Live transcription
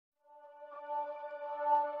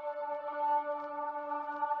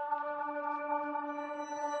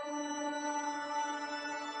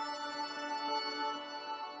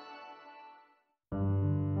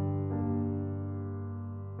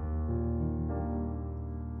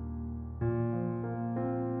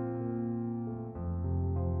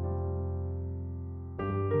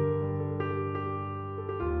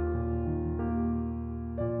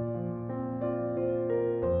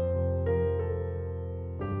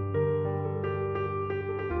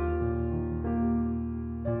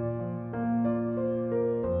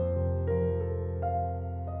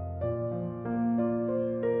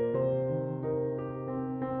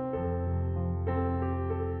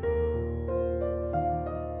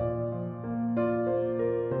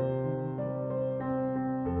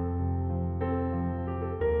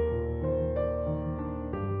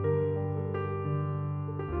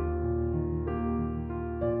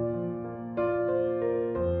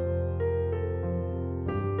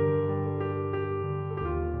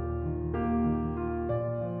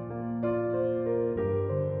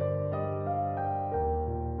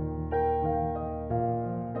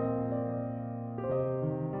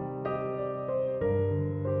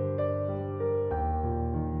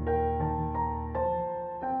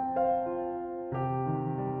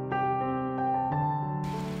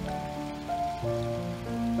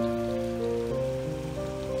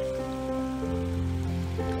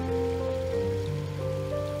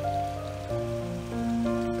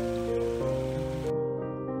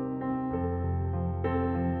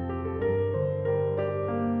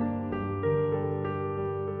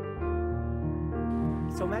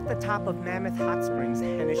at the top of Mammoth Hot Springs,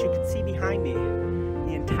 and as you can see behind me,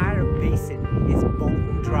 the entire basin is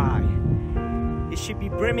bone dry. It should be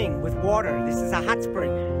brimming with water. This is a hot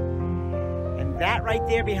spring. And that right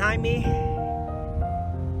there behind me,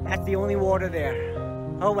 that's the only water there.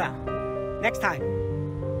 Oh well, next time.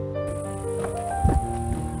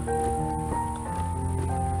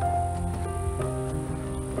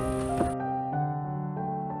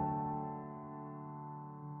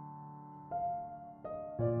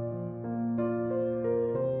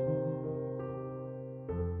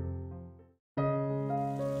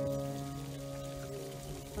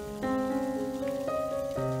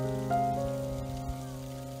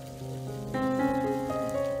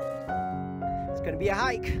 It's gonna be a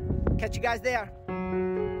hike. Catch you guys there.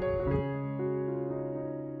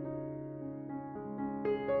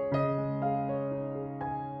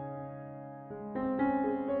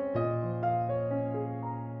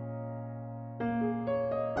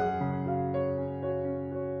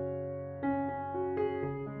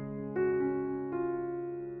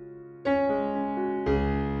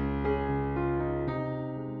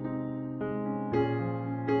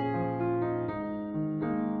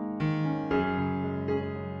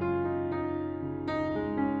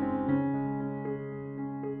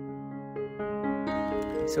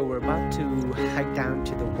 So we're about to hike down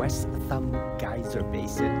to the West Thumb Geyser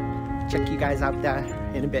Basin. Check you guys out there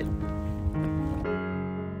in a bit.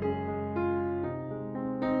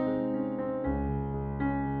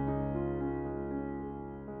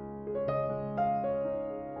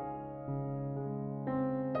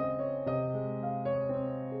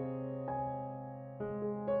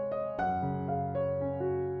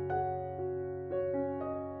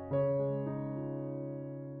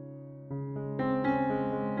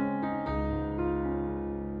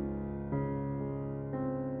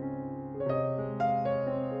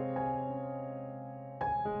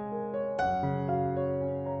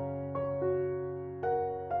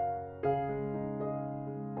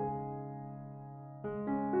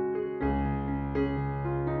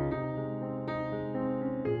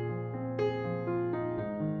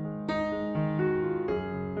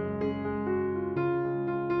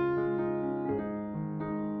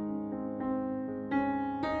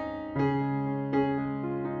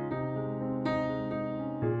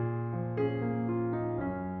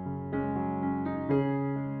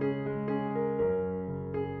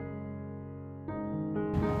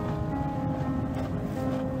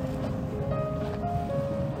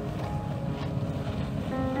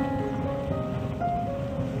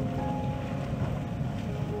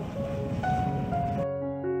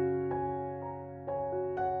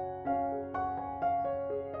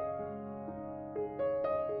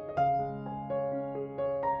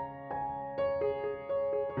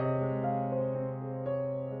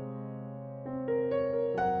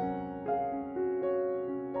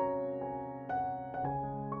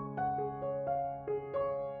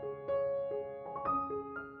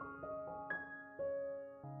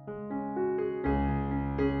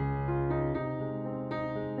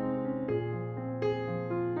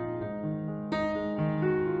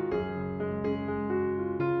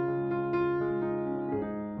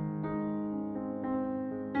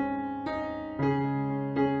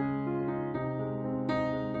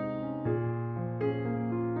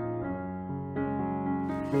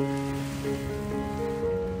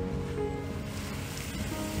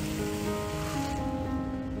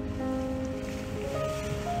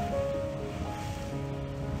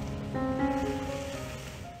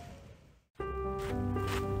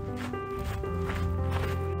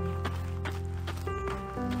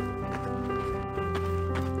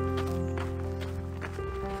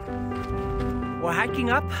 We're hiking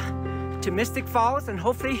up to Mystic Falls and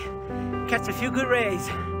hopefully catch a few good rays.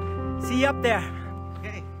 See you up there.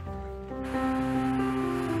 Okay.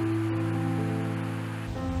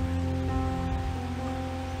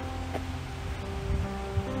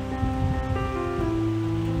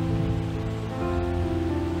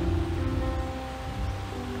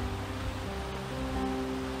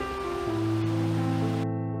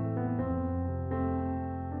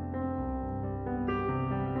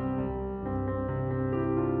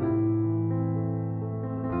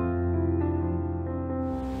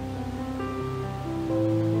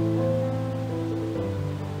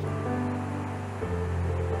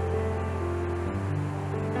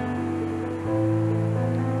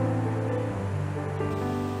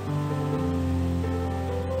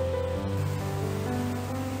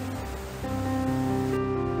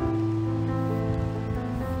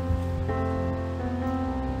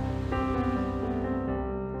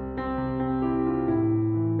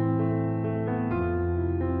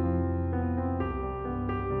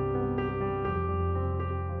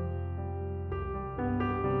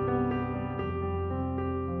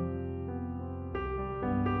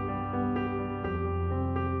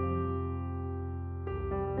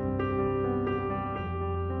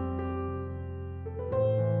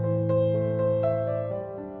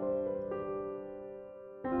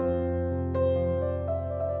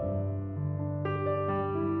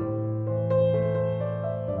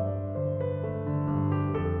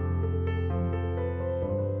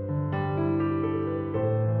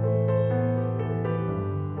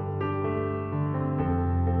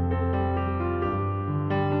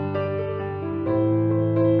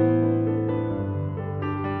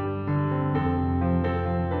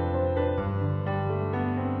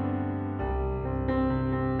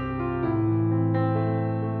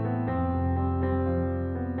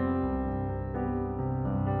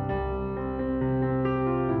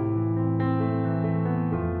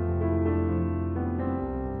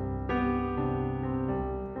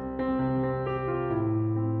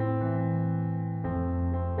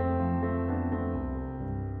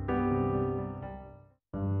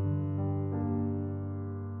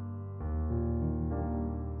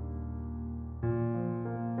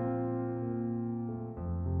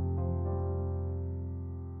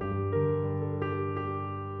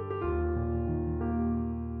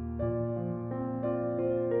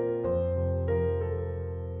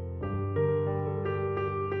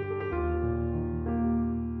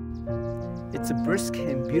 It's a brisk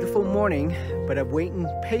and beautiful morning, but I'm waiting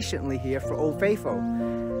patiently here for Old Faithful.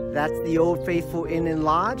 That's the Old Faithful Inn and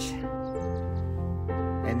Lodge,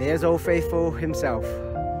 and there's Old Faithful himself.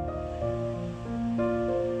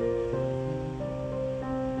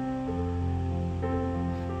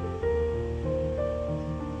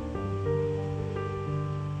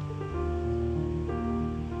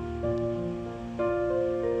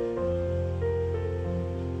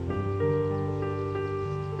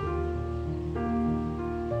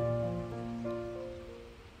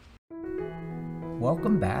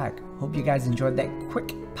 Welcome back. Hope you guys enjoyed that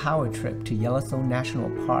quick power trip to Yellowstone National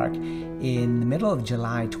Park in the middle of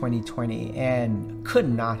July 2020, and could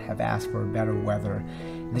not have asked for better weather.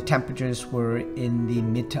 The temperatures were in the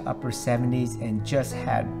mid to upper 70s and just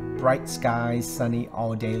had bright skies, sunny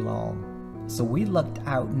all day long. So we lucked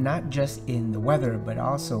out not just in the weather but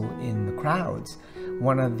also in the crowds.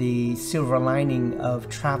 One of the silver lining of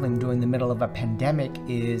traveling during the middle of a pandemic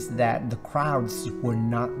is that the crowds were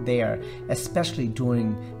not there, especially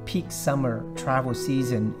during peak summer travel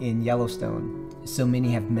season in Yellowstone. So many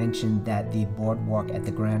have mentioned that the boardwalk at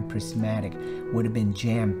the Grand Prismatic would have been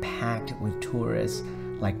jam-packed with tourists,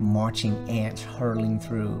 like marching ants hurtling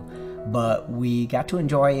through. But we got to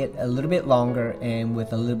enjoy it a little bit longer and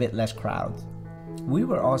with a little bit less crowds. We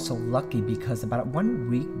were also lucky because about 1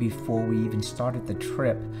 week before we even started the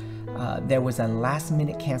trip, there was a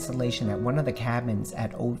last-minute cancellation at one of the cabins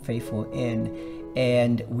at Old Faithful Inn,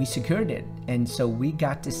 and we secured it. And so we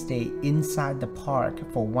got to stay inside the park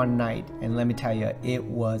for one night, and let me tell you, it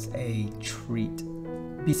was a treat.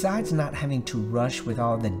 Besides not having to rush with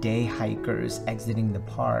all the day hikers exiting the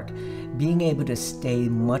park, being able to stay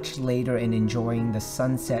much later and enjoying the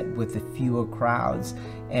sunset with the fewer crowds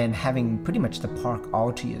and having pretty much the park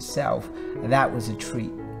all to yourself, that was a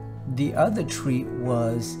treat. The other treat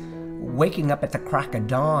was waking up at the crack of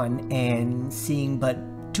dawn and seeing but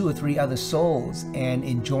 2 or 3 other souls and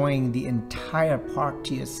enjoying the entire park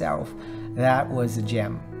to yourself. That was a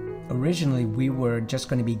gem. Originally, we were just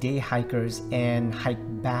going to be day hikers and hike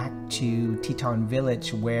back to Teton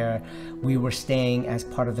Village, where we were staying as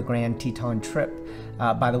part of the Grand Teton trip.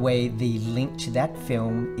 By the way, the link to that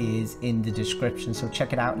film is in the description, so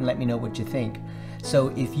check it out and let me know what you think. So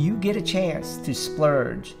if you get a chance to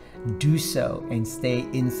splurge, do so and stay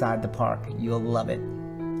inside the park. You'll love it.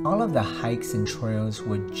 All of the hikes and trails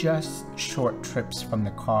were just short trips from the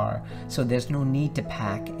car, so there's no need to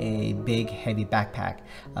pack a big heavy backpack.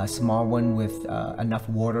 A small one with enough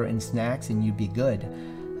water and snacks and you'd be good.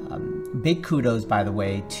 Big kudos, by the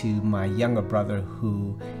way, to my younger brother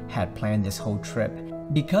who had planned this whole trip.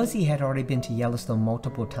 Because he had already been to Yellowstone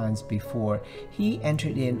multiple times before, he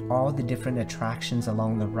entered in all the different attractions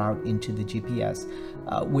along the route into the GPS,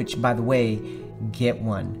 which, by the way, get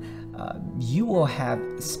one. You will have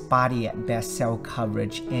spotty at best cell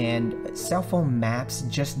coverage, and cell phone maps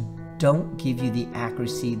just don't give you the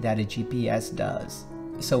accuracy that a GPS does.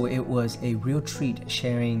 So it was a real treat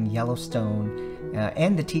sharing Yellowstone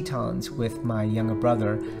and the Tetons with my younger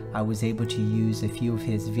brother. I was able to use a few of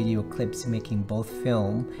his video clips making both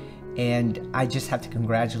film, and I just have to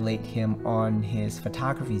congratulate him on his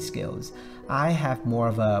photography skills. I have more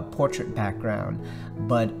of a portrait background,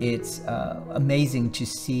 but it's amazing to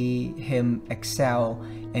see him excel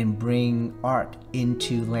and bring art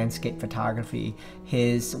into landscape photography.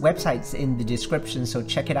 His website's in the description, so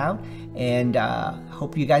check it out, and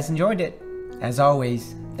hope you guys enjoyed it. As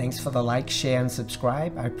always, thanks for the like, share, and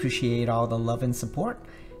subscribe. I appreciate all the love and support,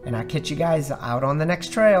 and I'll catch you guys out on the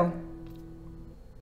next trail.